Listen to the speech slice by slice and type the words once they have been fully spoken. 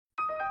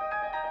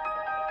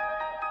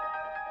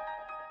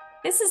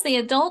This is the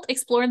Adult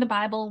Explore the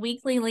Bible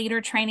Weekly Leader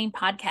Training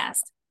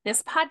Podcast.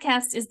 This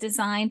podcast is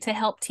designed to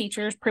help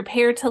teachers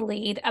prepare to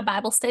lead a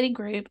Bible study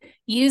group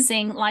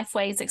using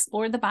Lifeway's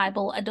Explore the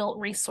Bible adult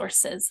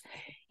resources.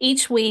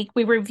 Each week,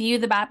 we review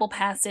the Bible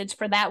passage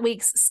for that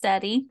week's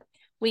study.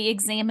 We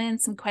examine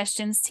some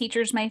questions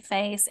teachers may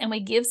face, and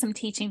we give some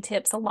teaching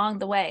tips along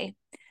the way.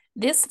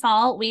 This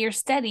fall, we are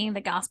studying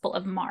the Gospel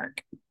of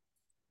Mark.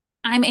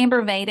 I'm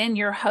Amber Vaden,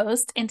 your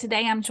host, and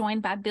today I'm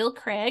joined by Bill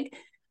Craig.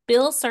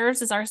 Bill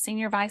serves as our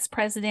Senior Vice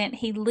President.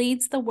 He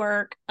leads the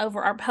work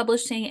over our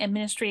Publishing and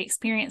Ministry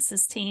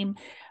Experiences team,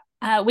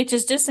 which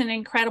is just an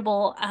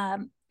incredible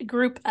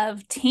group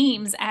of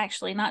teams,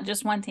 actually, not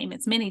just one team,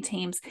 it's many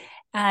teams,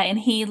 and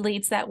he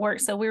leads that work.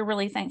 So we're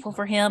really thankful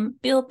for him.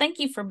 Bill, thank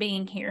you for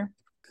being here.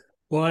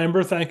 Well,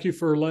 Amber, thank you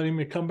for letting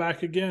me come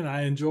back again.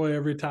 I enjoy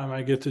every time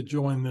I get to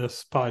join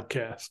this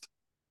podcast.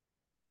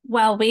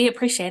 Well, we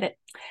appreciate it.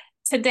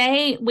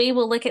 Today, we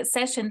will look at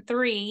session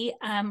 3.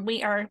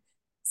 We are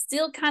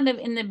still kind of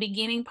in the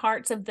beginning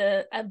parts of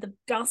the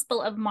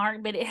Gospel of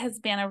Mark, but it has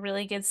been a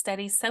really good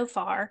study so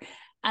far.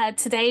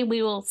 Today,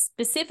 we will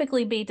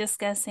specifically be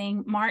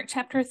discussing Mark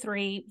chapter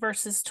 3,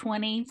 verses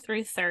 20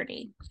 through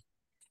 30.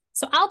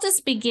 So I'll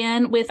just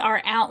begin with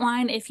our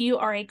outline. If you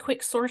are a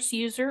quick source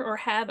user or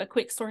have a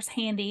quick source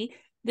handy,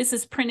 this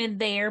is printed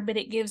there, but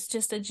it gives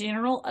just a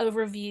general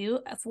overview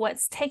of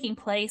what's taking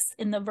place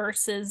in the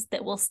verses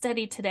that we'll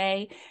study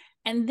today.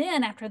 And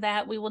then after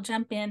that, we will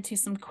jump into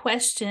some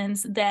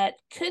questions that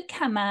could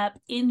come up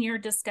in your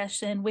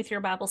discussion with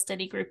your Bible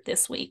study group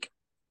this week.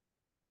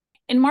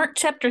 In Mark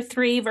chapter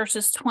 3,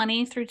 verses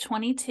 20 through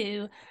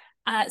 22,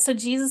 so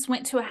Jesus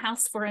went to a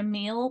house for a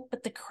meal,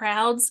 but the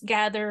crowds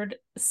gathered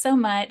so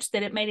much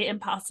that it made it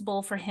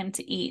impossible for him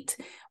to eat.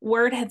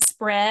 Word had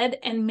spread,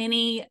 and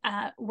many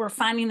were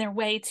finding their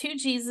way to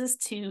Jesus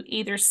to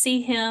either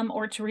see him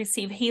or to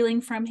receive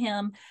healing from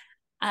him.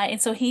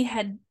 And so he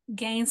had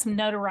gained some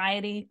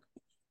notoriety.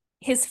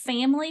 His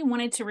family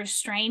wanted to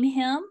restrain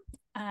him,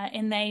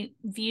 and they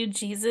viewed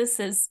Jesus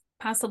as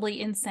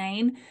possibly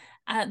insane.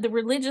 The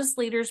religious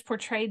leaders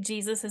portrayed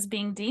Jesus as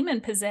being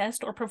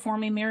demon-possessed or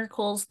performing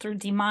miracles through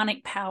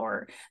demonic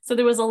power. So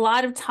there was a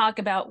lot of talk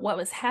about what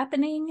was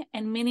happening,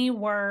 and many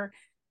were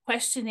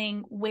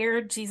questioning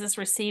where Jesus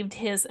received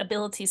his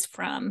abilities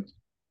from.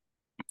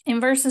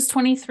 In verses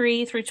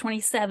 23 through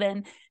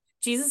 27,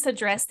 Jesus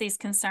addressed these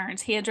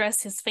concerns. He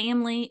addressed his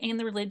family and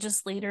the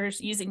religious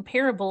leaders using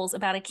parables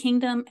about a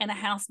kingdom and a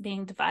house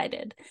being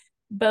divided.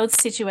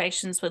 Both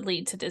situations would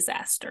lead to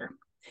disaster.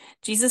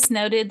 Jesus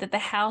noted that the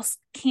house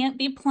can't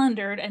be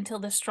plundered until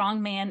the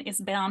strong man is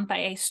bound by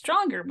a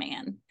stronger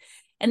man.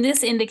 And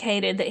this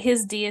indicated that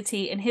his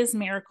deity and his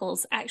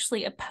miracles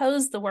actually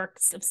opposed the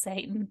works of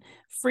Satan,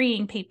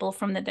 freeing people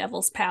from the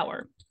devil's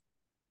power.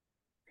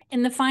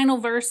 In the final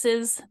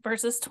verses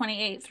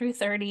 28 through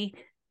 30,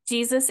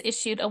 Jesus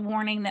issued a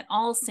warning that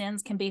all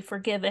sins can be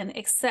forgiven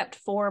except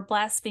for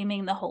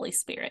blaspheming the Holy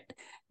Spirit.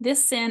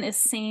 This sin is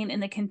seen in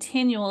the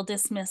continual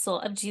dismissal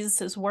of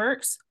Jesus's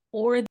works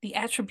or the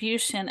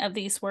attribution of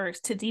these works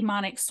to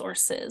demonic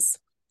sources.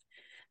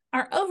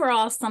 Our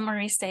overall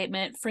summary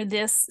statement for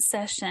this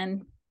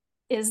session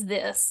is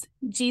this: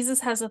 Jesus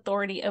has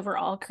authority over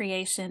all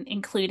creation,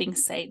 including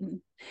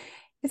Satan.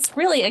 It's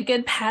really a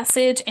good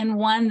passage and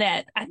one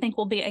that I think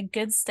will be a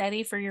good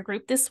study for your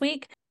group this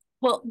week.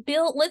 Well,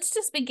 Bill, let's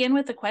just begin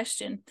with the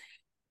question.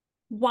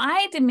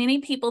 Why do many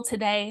people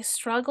today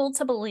struggle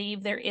to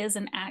believe there is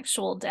an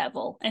actual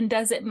devil, and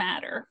does it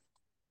matter?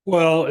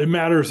 Well, it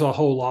matters a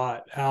whole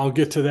lot. I'll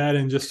get to that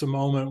in just a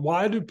moment.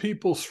 Why do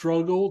people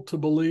struggle to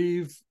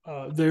believe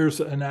there's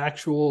an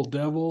actual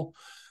devil?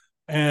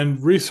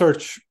 And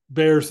research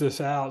bears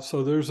this out.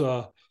 So there's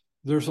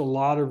a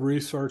lot of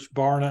research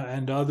Barna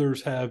and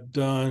others have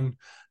done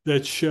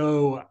that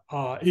show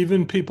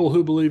even people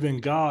who believe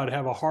in God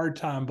have a hard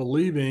time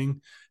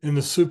believing in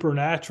the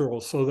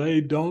supernatural. So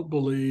they don't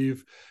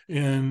believe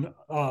in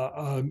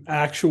an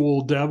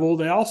actual devil.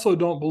 They also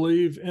don't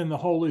believe in the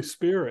Holy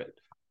Spirit.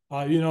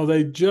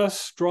 They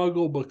just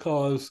struggle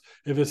because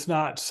if it's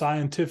not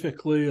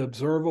scientifically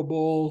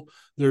observable,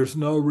 there's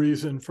no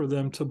reason for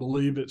them to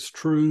believe it's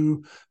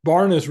true.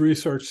 Barna's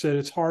research said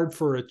it's hard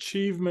for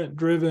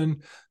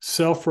achievement-driven,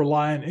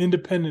 self-reliant,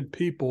 independent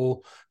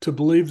people to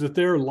believe that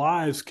their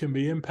lives can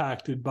be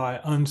impacted by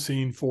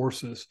unseen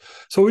forces.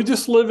 So we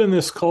just live in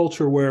this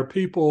culture where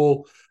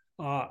people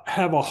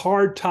have a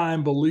hard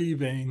time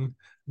believing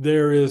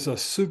there is a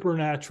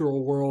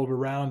supernatural world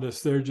around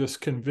us. They're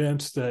just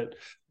convinced that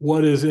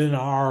what is in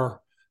our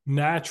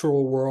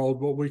natural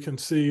world, what we can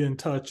see and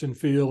touch and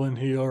feel and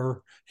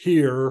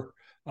hear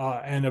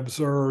and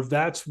observe,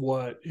 that's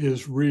what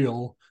is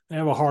real. They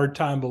have a hard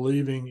time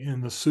believing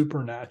in the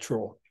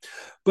supernatural.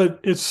 But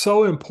it's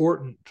so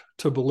important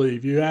to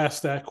believe. You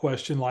asked that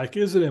question, like,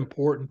 is it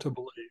important to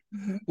believe?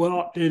 Mm-hmm.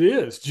 Well, it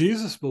is.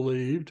 Jesus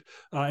believed.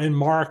 In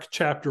Mark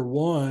chapter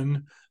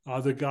 1,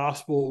 the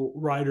gospel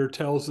writer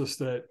tells us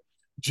that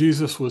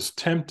Jesus was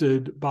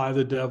tempted by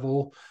the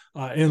devil.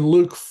 In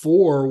Luke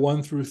 4,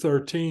 1 through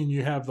 13,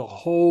 you have the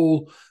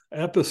whole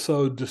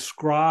episode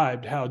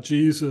described how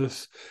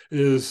Jesus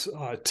is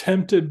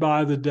tempted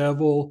by the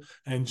devil,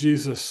 and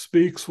Jesus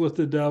speaks with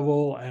the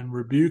devil and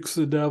rebukes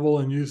the devil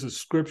and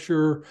uses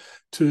scripture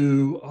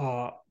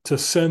to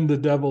send the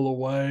devil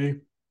away.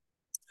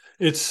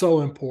 It's so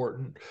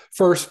important.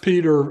 First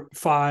Peter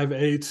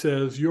 5:8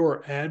 says,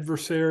 your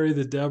adversary,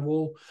 the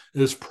devil,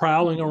 is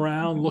prowling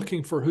around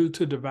looking for who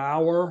to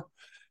devour.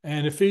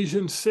 And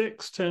Ephesians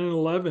 6:10 and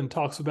 11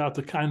 talks about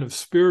the kind of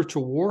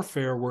spiritual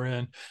warfare we're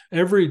in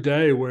every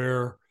day,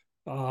 where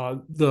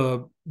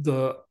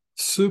the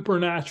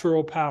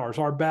supernatural powers,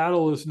 our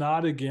battle is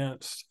not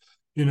against,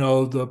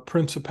 the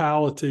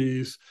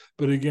principalities,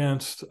 but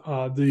against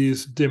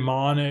these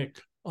demonic,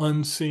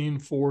 unseen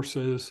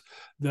forces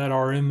that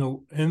are in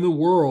the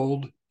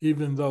world,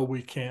 even though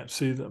we can't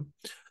see them.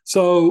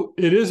 So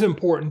it is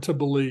important to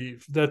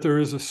believe that there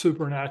is a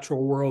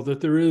supernatural world, that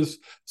there is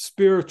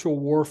spiritual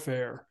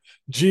warfare.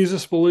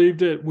 Jesus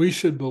believed it. We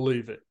should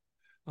believe it.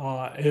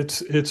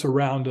 It's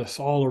around us,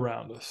 all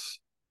around us.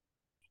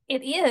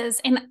 It is.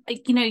 And,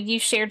 you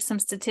shared some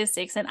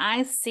statistics, and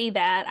I see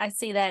that. I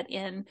see that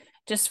in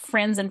just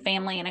friends and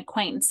family and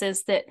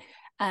acquaintances that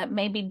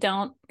maybe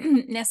don't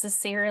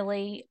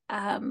necessarily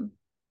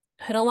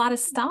put a lot of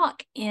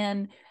stock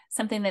in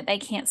something that they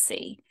can't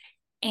see.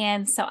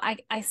 And so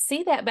I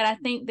see that, but I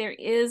think it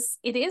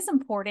is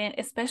important,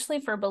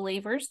 especially for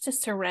believers,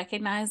 just to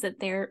recognize that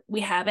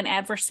we have an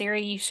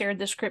adversary. You shared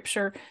the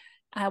scripture.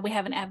 We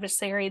have an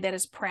adversary that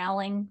is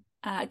prowling.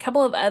 A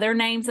couple of other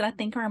names that I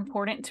think are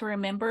important to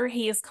remember.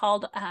 He is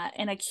called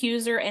an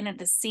accuser and a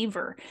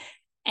deceiver.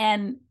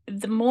 And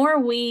the more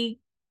we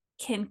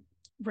can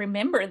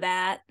remember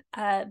that,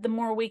 the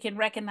more we can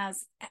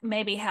recognize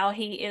maybe how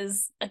he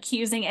is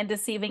accusing and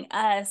deceiving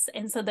us,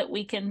 and so that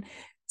we can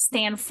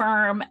stand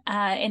firm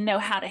and know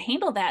how to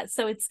handle that.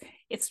 So it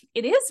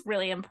is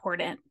really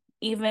important,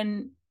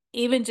 even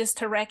just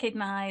to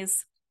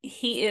recognize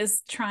he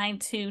is trying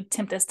to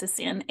tempt us to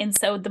sin. And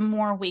so the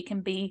more we can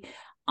be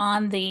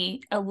on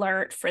the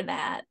alert for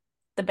that,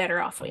 the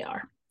better off we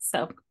are.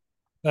 So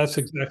that's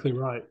exactly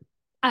right.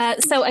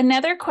 So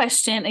another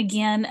question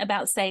again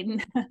about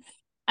Satan,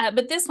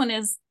 but this one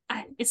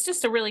it's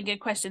just a really good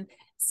question.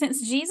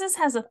 Since Jesus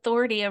has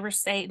authority over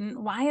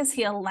Satan, why is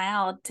he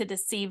allowed to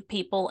deceive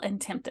people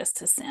and tempt us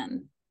to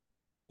sin?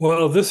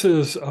 Well, this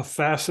is a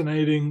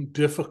fascinating,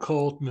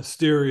 difficult,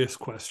 mysterious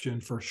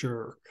question for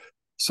sure.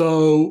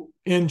 So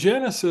in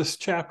Genesis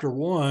chapter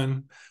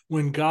 1,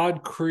 when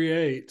God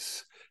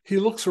creates, he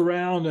looks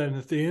around, and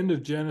at the end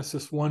of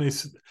Genesis 1,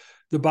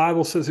 the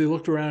Bible says he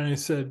looked around and he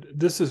said,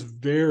 this is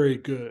very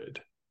good.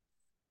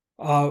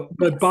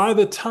 But by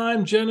the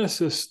time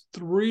Genesis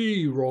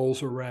 3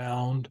 rolls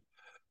around,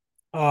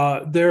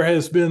 there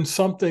has been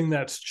something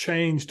that's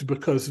changed,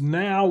 because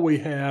now we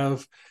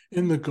have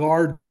in the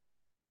garden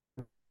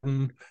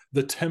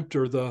the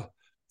tempter,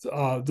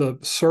 the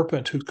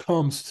serpent who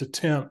comes to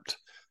tempt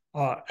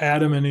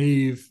Adam and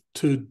Eve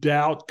to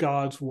doubt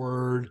God's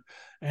word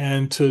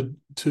and to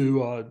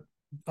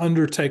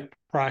undertake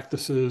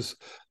practices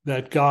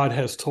that God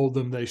has told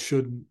them they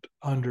shouldn't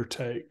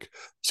undertake.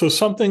 So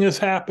something has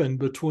happened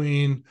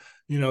between,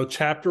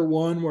 chapter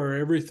 1, where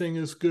everything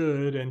is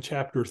good, and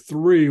chapter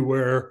 3,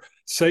 where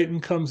Satan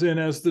comes in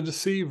as the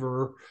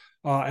deceiver,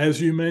 as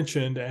you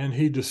mentioned, and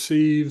he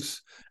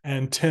deceives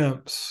and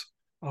tempts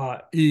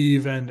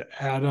Eve and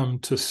Adam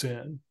to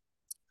sin.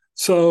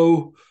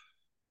 So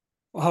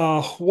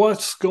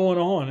what's going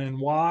on, and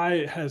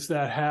why has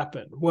that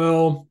happened?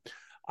 Well,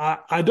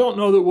 I don't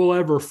know that we'll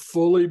ever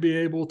fully be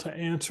able to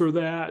answer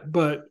that,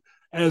 but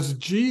as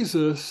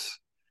Jesus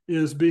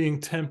is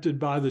being tempted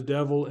by the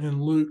devil in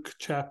Luke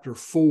chapter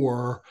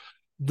 4,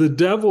 the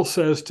devil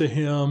says to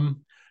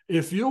him,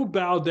 if you'll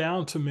bow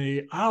down to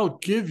me, I'll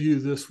give you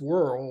this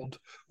world,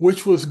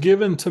 which was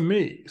given to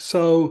me.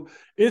 So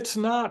it's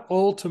not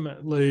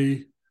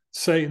ultimately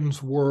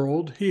Satan's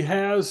world. He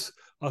has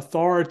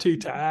authority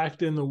to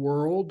act in the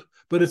world,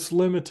 but it's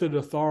limited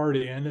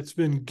authority, and it's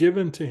been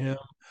given to him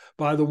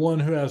by the one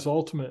who has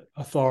ultimate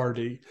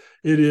authority.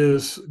 It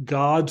is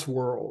God's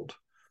world.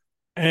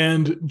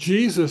 And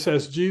Jesus,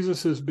 as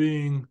Jesus is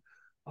being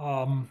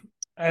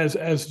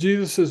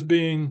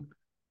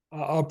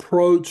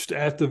approached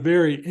at the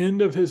very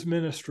end of his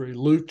ministry,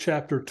 Luke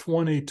chapter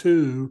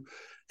 22,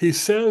 he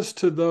says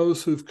to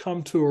those who've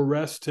come to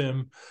arrest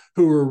him,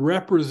 who are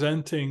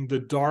representing the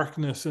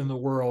darkness in the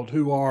world,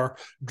 who are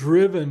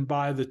driven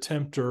by the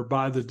tempter,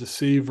 by the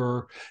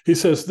deceiver, he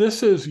says,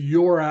 this is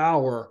your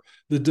hour.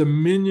 The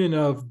dominion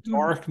of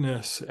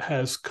darkness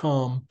has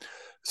come.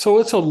 So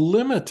it's a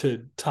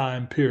limited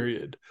time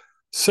period.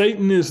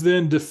 Satan is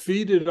then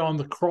defeated on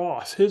the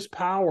cross. His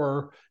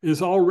power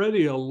is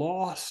already a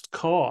lost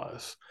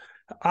cause.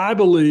 I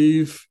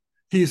believe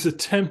he's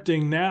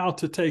attempting now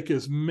to take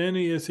as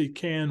many as he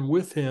can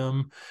with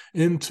him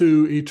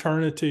into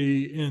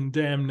eternity in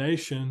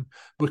damnation,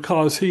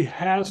 because he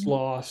has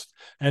lost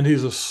and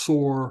he's a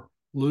sore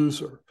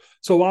loser.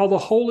 So while the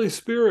Holy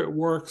Spirit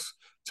works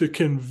to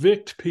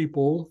convict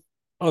people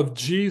of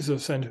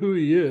Jesus and who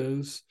he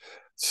is,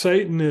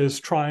 Satan is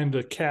trying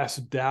to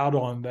cast doubt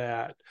on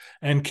that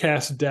and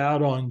cast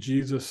doubt on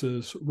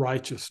Jesus's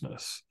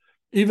righteousness.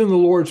 Even the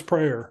Lord's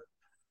Prayer,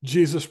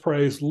 Jesus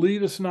prays,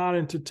 lead us not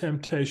into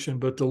temptation,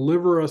 but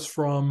deliver us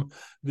from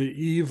the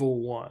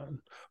evil one.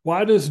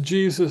 Why does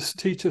Jesus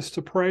teach us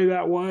to pray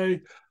that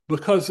way?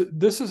 Because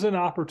this is an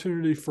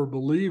opportunity for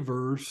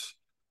believers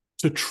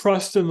to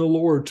trust in the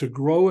Lord, to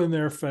grow in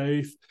their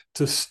faith,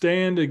 to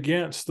stand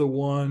against the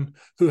one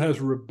who has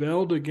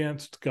rebelled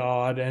against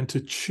God, and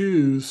to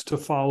choose to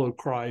follow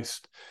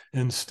Christ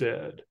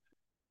instead.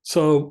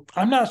 So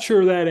I'm not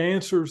sure that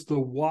answers the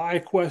why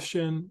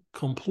question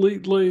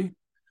completely,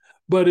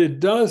 but it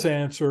does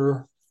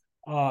answer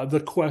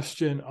the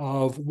question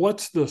of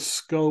what's the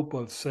scope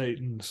of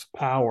Satan's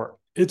power.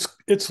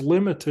 It's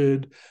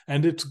limited,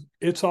 and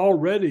it's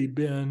already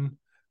been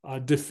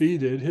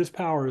defeated. His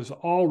power is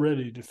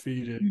already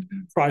defeated. Mm-hmm.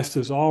 Christ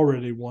has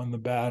already won the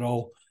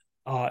battle.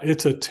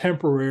 It's a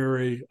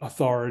temporary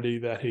authority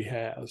that he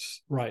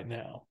has right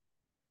now.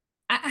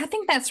 I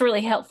think that's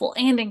really helpful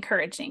and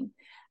encouraging.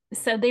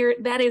 So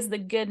that is the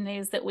good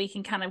news that we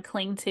can kind of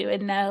cling to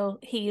and know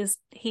he is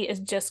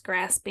just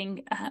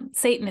grasping.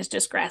 Satan is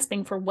just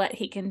grasping for what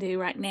he can do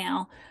right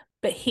now,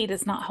 but he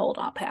does not hold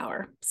all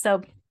power.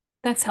 So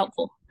that's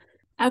helpful.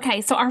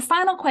 Okay, so our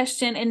final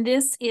question, and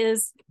this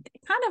is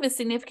kind of a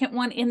significant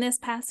one in this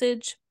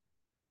passage.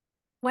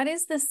 What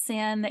is the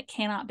sin that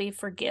cannot be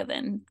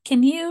forgiven?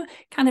 Can you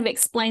kind of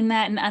explain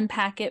that and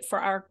unpack it for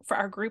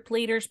our group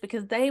leaders,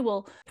 because they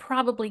will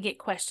probably get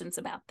questions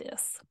about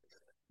this?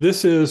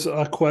 This is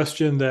a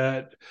question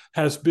that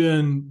has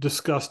been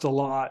discussed a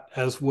lot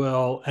as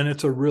well, and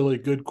it's a really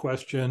good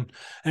question.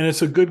 And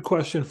it's a good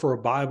question for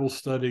a Bible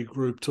study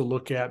group to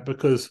look at,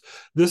 because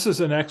this is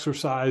an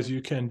exercise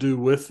you can do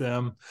with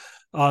them.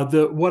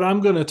 What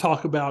I'm going to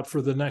talk about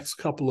for the next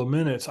couple of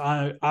minutes,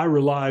 I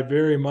rely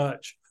very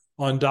much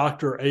on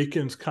Dr.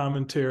 Aiken's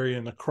commentary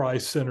in the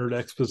Christ-Centered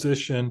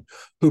Exposition,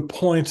 who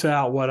points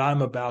out what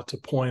I'm about to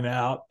point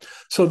out.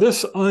 So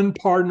this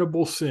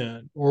unpardonable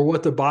sin, or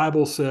what the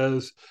Bible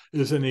says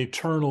is an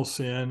eternal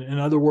sin, in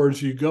other words,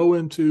 you go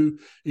into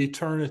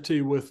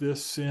eternity with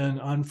this sin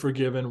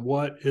unforgiven.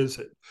 What is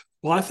it?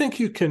 Well, I think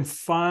you can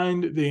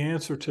find the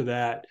answer to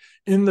that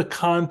in the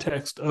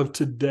context of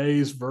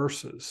today's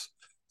verses.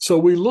 So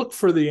we look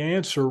for the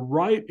answer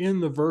right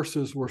in the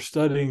verses we're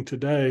studying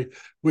today,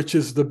 which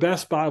is the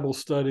best Bible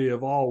study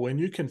of all. When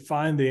you can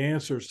find the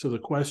answers to the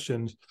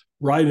questions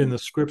right in the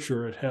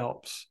scripture, it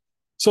helps.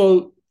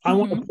 So I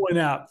want to point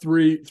out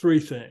three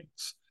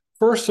things.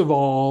 First of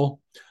all,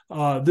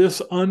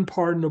 this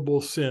unpardonable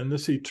sin,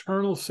 this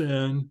eternal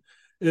sin,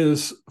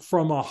 is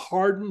from a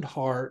hardened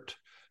heart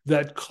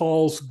that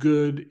calls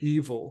good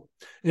evil.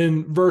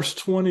 In verse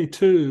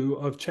 22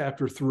 of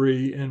chapter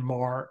 3 in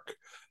Mark,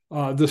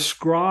 the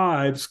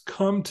scribes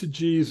come to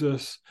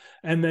Jesus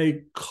and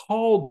they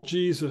call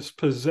Jesus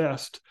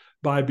possessed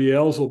by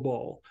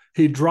Beelzebul.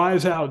 He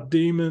drives out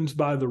demons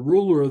by the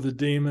ruler of the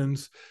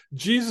demons.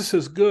 Jesus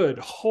is good,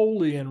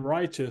 holy, and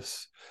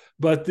righteous,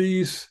 but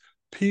these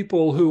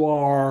people who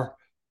are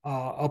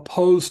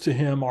opposed to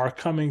him are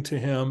coming to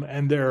him,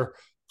 and they're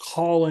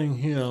calling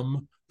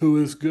him,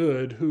 who is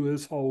good, who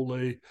is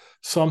holy,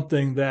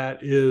 something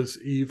that is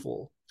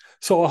evil.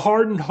 So a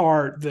hardened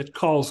heart that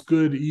calls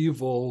good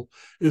evil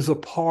is a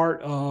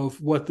part of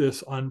what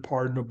this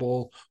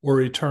unpardonable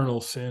or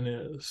eternal sin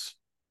is.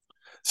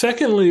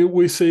 Secondly,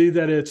 we see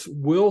that it's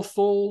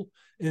willful,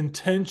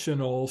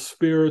 intentional,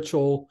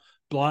 spiritual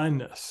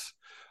blindness.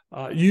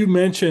 You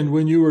mentioned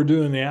when you were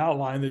doing the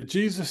outline that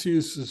Jesus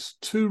uses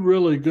two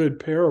really good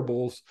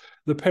parables.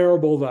 The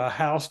parable, the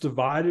house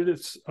divided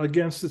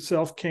against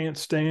itself can't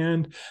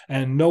stand,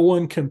 and no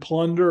one can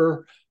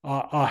plunder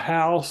a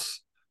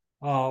house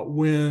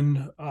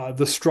when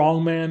the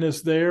strong man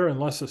is there,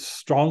 unless a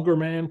stronger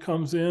man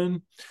comes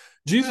in.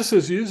 Jesus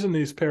is using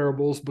these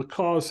parables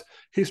because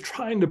he's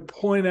trying to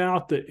point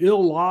out the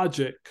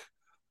illogic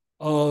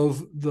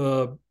of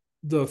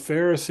the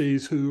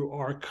Pharisees who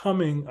are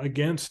coming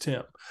against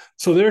him.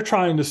 So they're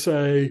trying to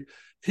say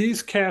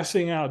he's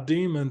casting out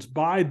demons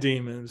by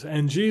demons,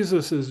 and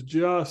Jesus is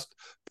just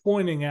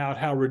pointing out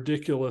how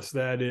ridiculous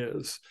that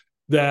is.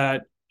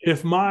 That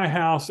if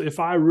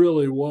I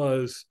really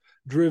was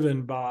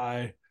driven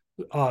by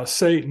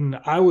Satan,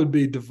 I would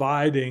be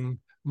dividing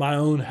my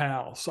own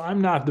house.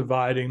 I'm not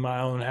dividing my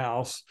own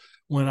house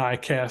when I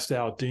cast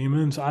out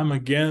demons. I'm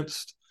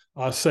against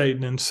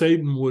Satan, and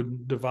Satan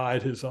wouldn't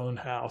divide his own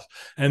house.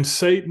 And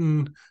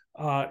Satan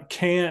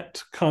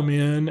can't come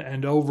in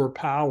and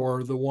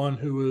overpower the one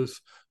who is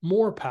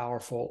more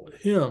powerful,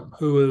 him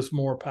who is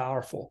more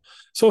powerful.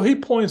 So he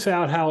points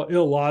out how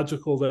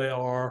illogical they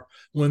are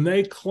when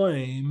they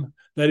claim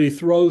that he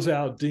throws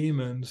out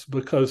demons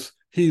because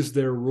he's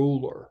their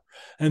ruler.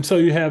 And so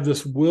you have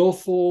this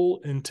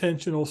willful,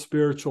 intentional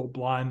spiritual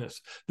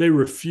blindness. They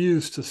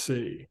refuse to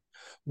see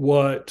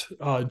what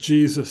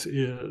Jesus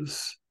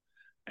is.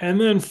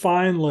 And then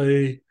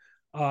finally,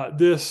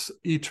 this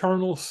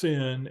eternal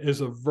sin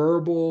is a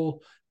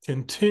verbal,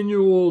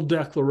 continual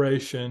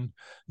declaration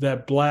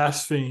that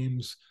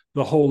blasphemes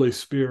the Holy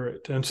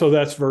Spirit. And so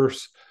that's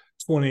verse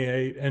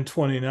 28 and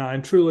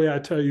 29. Truly, I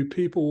tell you,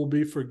 people will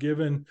be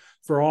forgiven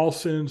for all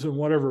sins and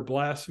whatever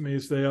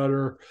blasphemies they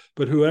utter,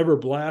 but whoever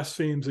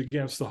blasphemes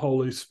against the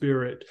Holy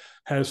Spirit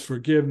has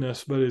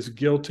forgiveness, but is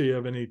guilty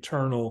of an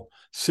eternal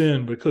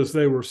sin, because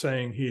they were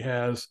saying he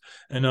has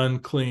an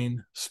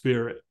unclean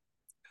spirit.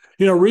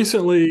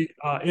 Recently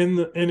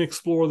in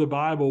Explore the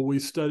Bible, we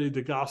studied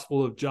the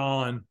Gospel of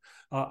John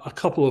a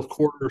couple of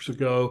quarters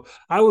ago.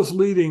 I was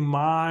leading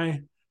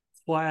my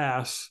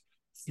class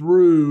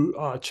through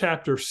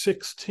chapter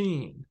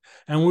 16,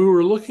 and we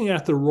were looking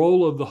at the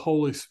role of the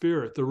Holy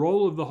Spirit. The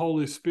role of the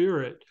Holy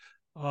Spirit,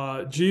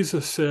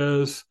 Jesus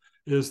says,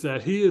 is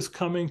that he is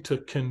coming to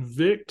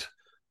convict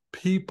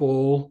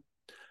people,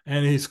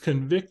 and he's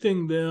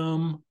convicting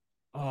them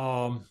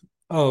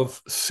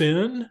of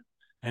sin,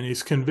 and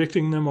he's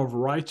convicting them of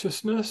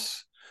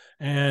righteousness,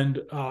 and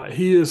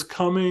he is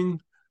coming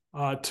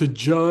to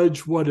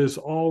judge what has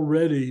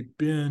already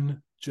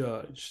been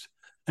judged.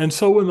 And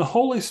so when the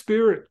Holy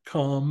Spirit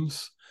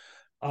comes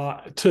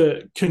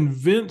to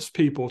convince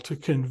people, to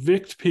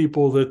convict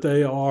people that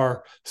they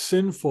are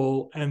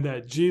sinful and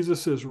that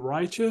Jesus is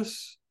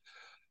righteous,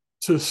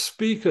 to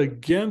speak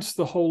against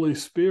the Holy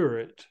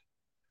Spirit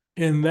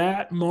in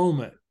that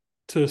moment,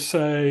 to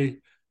say,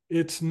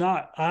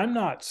 I'm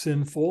not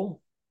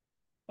sinful.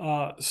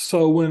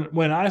 So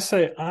when I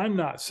say I'm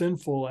not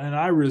sinful and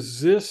I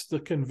resist the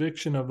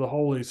conviction of the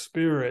Holy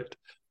Spirit,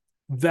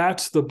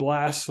 that's the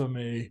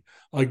blasphemy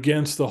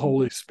against the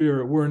Holy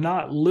Spirit. We're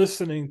not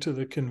listening to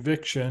the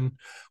conviction.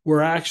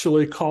 We're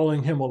actually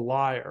calling him a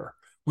liar.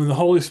 When the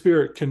Holy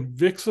Spirit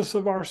convicts us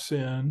of our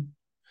sin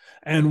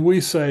and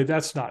we say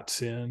that's not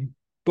sin,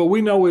 but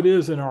we know it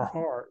is in our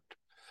heart,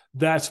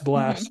 that's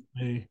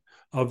blasphemy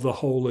of the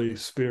Holy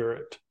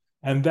Spirit.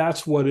 And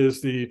that's what is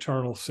the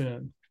eternal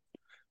sin.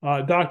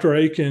 Dr.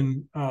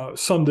 Aiken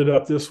summed it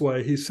up this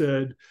way. He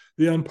said,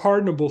 the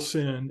unpardonable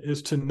sin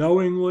is to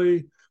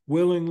knowingly,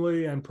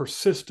 willingly, and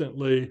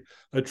persistently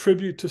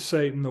attribute to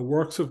Satan the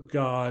works of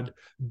God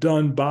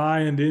done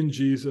by and in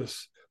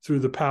Jesus through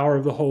the power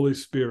of the Holy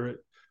Spirit,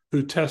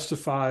 who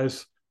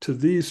testifies to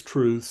these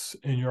truths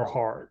in your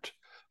heart.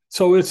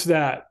 So it's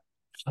that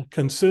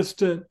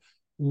consistent,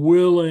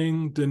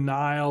 willing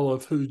denial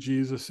of who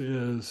Jesus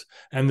is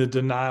and the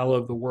denial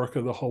of the work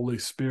of the Holy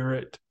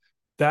Spirit.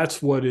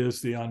 That's what is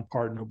the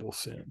unpardonable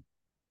sin.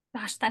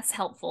 Gosh, that's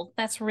helpful.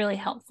 That's really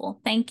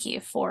helpful. Thank you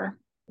for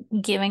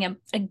giving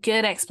a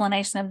good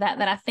explanation of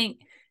that I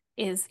think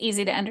is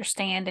easy to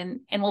understand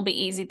and will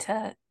be easy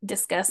to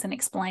discuss and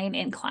explain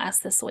in class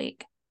this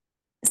week.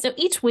 So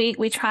each week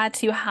we try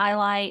to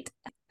highlight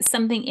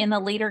something in the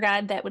leader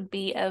guide that would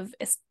be of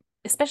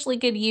especially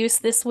good use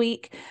this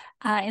week.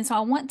 And so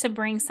I want to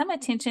bring some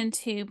attention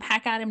to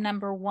pack item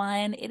number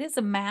 1. It is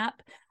a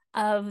map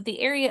of the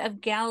area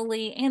of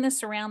Galilee and the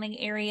surrounding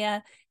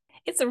area.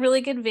 It's a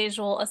really good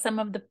visual of some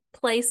of the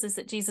places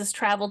that Jesus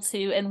traveled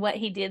to and what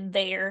he did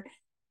there.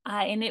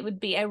 And it would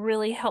be a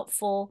really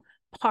helpful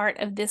part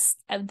of this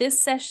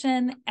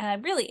session,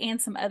 really,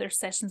 and some other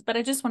sessions. But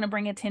I just want to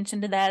bring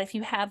attention to that. If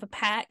you have a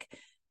pack,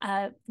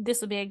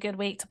 this would be a good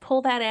week to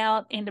pull that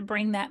out and to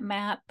bring that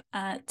map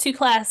to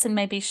class and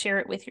maybe share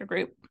it with your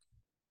group.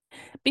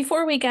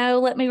 Before we go,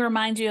 let me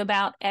remind you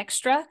about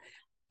Extra.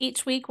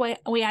 Each week,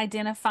 we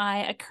identify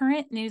a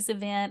current news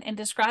event and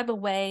describe a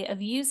way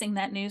of using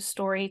that news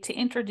story to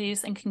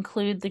introduce and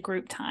conclude the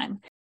group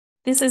time.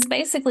 This is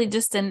basically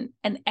just an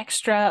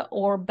extra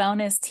or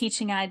bonus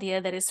teaching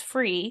idea that is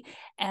free.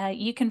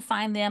 You can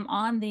find them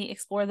on the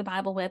Explore the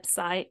Bible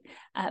website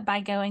by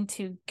going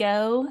to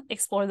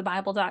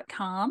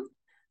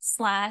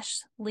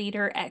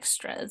goexplorethebible.com/leader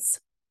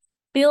extras.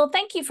 Bill,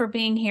 thank you for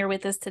being here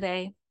with us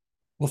today.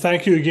 Well,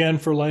 thank you again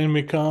for letting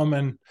me come.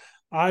 And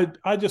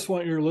I just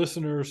want your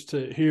listeners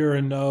to hear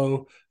and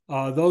know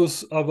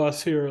those of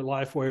us here at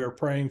Lifeway are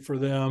praying for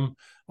them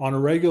on a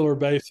regular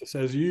basis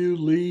as you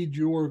lead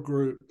your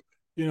group.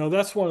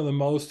 That's one of the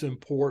most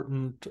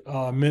important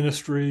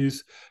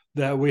ministries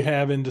that we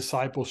have in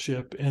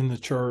discipleship in the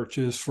church,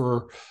 is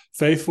for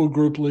faithful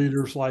group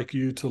leaders like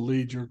you to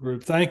lead your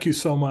group. Thank you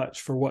so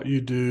much for what you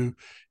do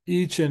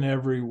each and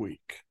every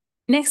week.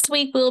 Next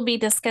week, we'll be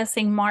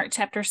discussing Mark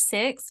chapter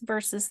 6,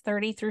 verses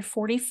 30 through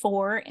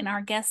 44, and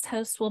our guest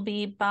host will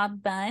be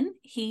Bob Bunn.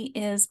 He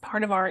is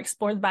part of our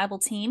Explore the Bible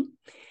team.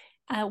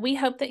 We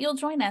hope that you'll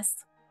join us.